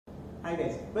Hi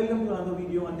guys, welcome to another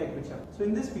video on Tech with Chuck. So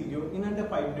in this video, in under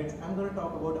 5 minutes, I'm going to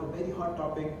talk about a very hot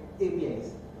topic,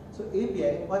 APIs. So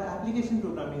API or application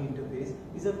programming interface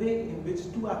is a way in which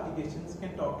two applications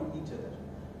can talk to each other.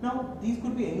 Now these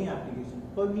could be any application.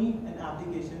 For me, an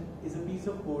application is a piece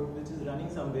of code which is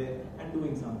running somewhere and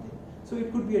doing something. So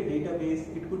it could be a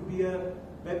database, it could be a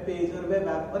web page or web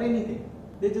app or anything.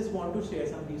 They just want to share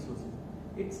some resources.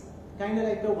 It's kind of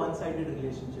like a one-sided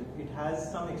relationship. It has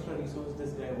some extra resource this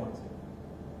guy wants it.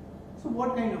 So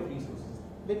what kind of resources?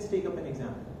 Let's take up an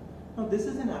example. Now this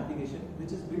is an application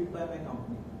which is built by my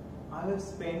company. I have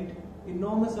spent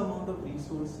enormous amount of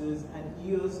resources and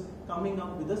years coming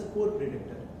up with a score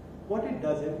predictor. What it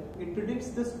does is, it predicts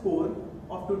the score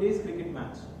of today's cricket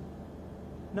match.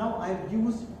 Now I've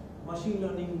used machine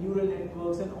learning, neural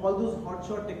networks and all those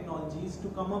hotshot technologies to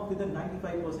come up with a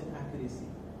 95% accuracy.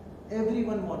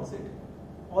 Everyone wants it.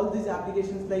 All these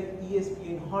applications like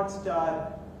ESPN,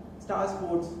 Hotstar, Star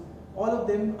Sports, all of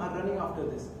them are running after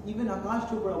this. Even Akash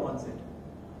Chopra wants it.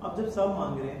 अब जब सब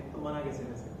मांग रहे हैं तो मना कैसे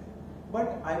कर सकते हैं?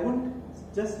 But I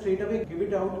wouldn't just straight away give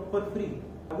it out for free.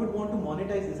 I would want to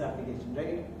monetize this application,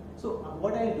 right? So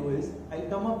what I'll do is I'll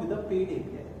come up with a paid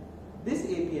API. This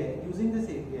API, using this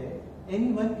API,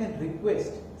 anyone can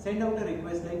send out a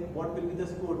request like what will be the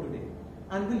score today,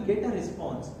 and will get a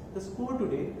response. The score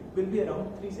today will be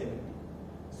around 370.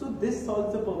 So this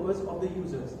solves the purpose of the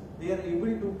users. They are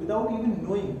able to, without even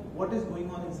knowing what is going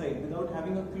on inside, without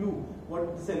having a clue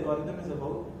what this algorithm is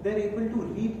about, they are able to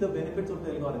reap the benefits of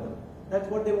the algorithm. That's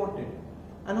what they wanted.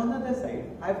 And on the other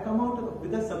side, I have come out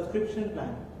with a subscription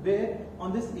plan where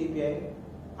on this API,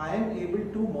 I am able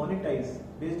to monetize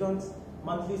based on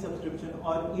monthly subscription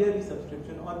or yearly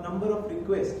subscription or number of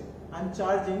requests. I'm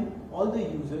charging all the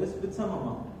users with some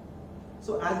amount.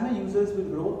 So as my users will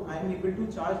grow, I am able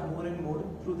to charge more and more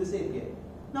through this API.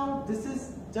 Now this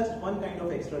is just one kind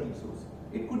of extra resource.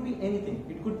 It could be anything.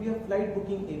 It could be a flight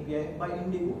booking API by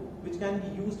Indigo, which can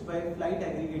be used by flight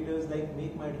aggregators like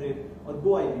Make My Trip or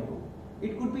GoIbigo.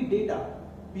 It could be data.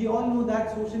 We all know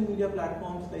that social media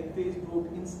platforms like Facebook,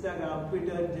 Instagram,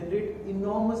 Twitter generate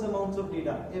enormous amounts of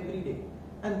data every day,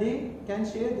 and they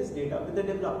can share this data with the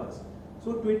developers.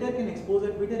 So Twitter can expose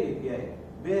a Twitter API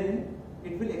wherein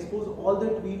it will expose all the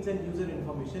tweets and user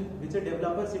information which a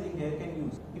developer sitting here can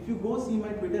use. If you go see my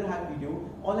Twitter hack video,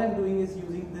 all I'm doing is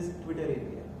using this Twitter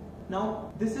API.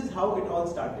 Now this is how it all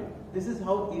started. This is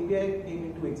how API came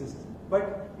into existence.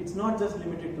 But it's not just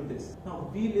limited to this. Now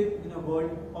we live in a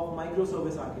world of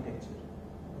microservice architecture.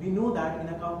 We know that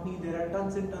in a company there are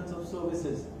tons and tons of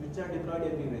services which are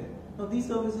deployed everywhere. Now these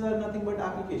services are nothing but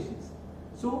applications.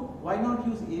 So why not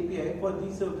use API for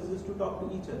these services to talk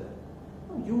to each other?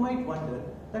 Now, you might wonder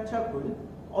that Chakul,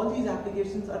 all these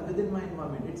applications are within my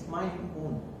environment, it's my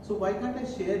own. So why can't I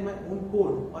share my own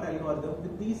code or algorithm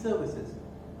with these services?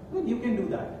 Well, you can do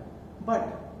that.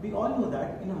 But we all know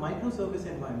that in a microservice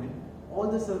environment,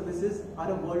 all the services are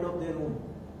a world of their own.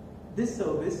 This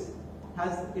service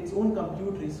has its own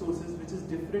compute resources which is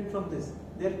different from this.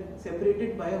 They're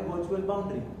separated by a virtual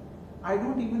boundary. I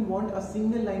don't even want a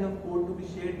single line of code to be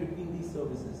shared between these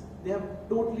services. They have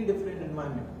totally different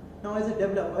environment. Now as a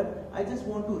developer, I just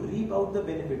want to reap out the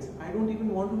benefits. I don't even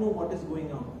want to know what is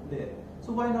going on there.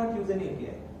 So why not use an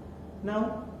API?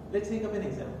 Now let's take up an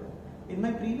example. In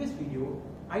my previous video,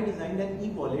 I designed an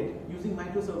e-wallet using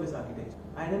microservice architecture.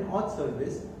 I had an auth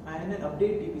service and an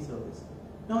update DB service.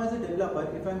 Now as a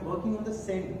developer, if I'm working on the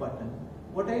send button,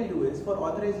 what I'll do is for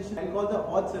authorization, I'll call the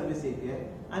auth service API,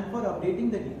 and for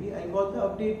updating the DB, I'll call the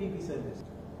update DB service.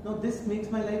 Now this makes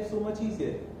my life so much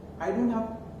easier. I don't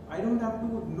have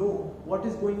to know what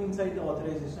is going inside the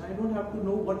authorization. I don't have to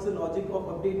know what's the logic of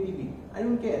update DB. I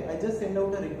don't care. I just send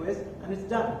out a request and it's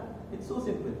done. It's so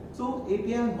simple. So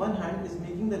API on one hand is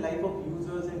making the life of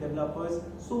users and developers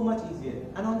so much easier,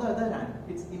 and on the other hand,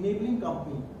 it's enabling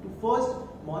company to first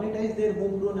monetize their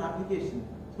homegrown application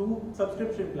through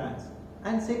subscription plans,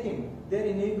 and second, they're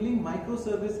enabling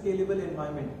microservice scalable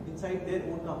environment inside their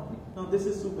own company. Now this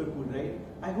is super cool, right?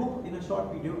 I hope in a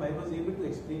short video I was able to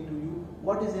explain to you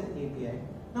what is an API.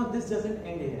 Now this doesn't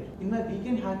end here. In my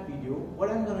weekend hack video,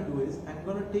 what I'm going to do is I'm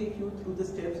going to take you through the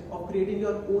steps of creating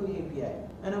your own API.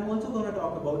 And I'm also going to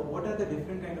talk about what are the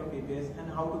different kind of APIs and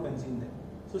how to consume them.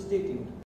 So stay tuned.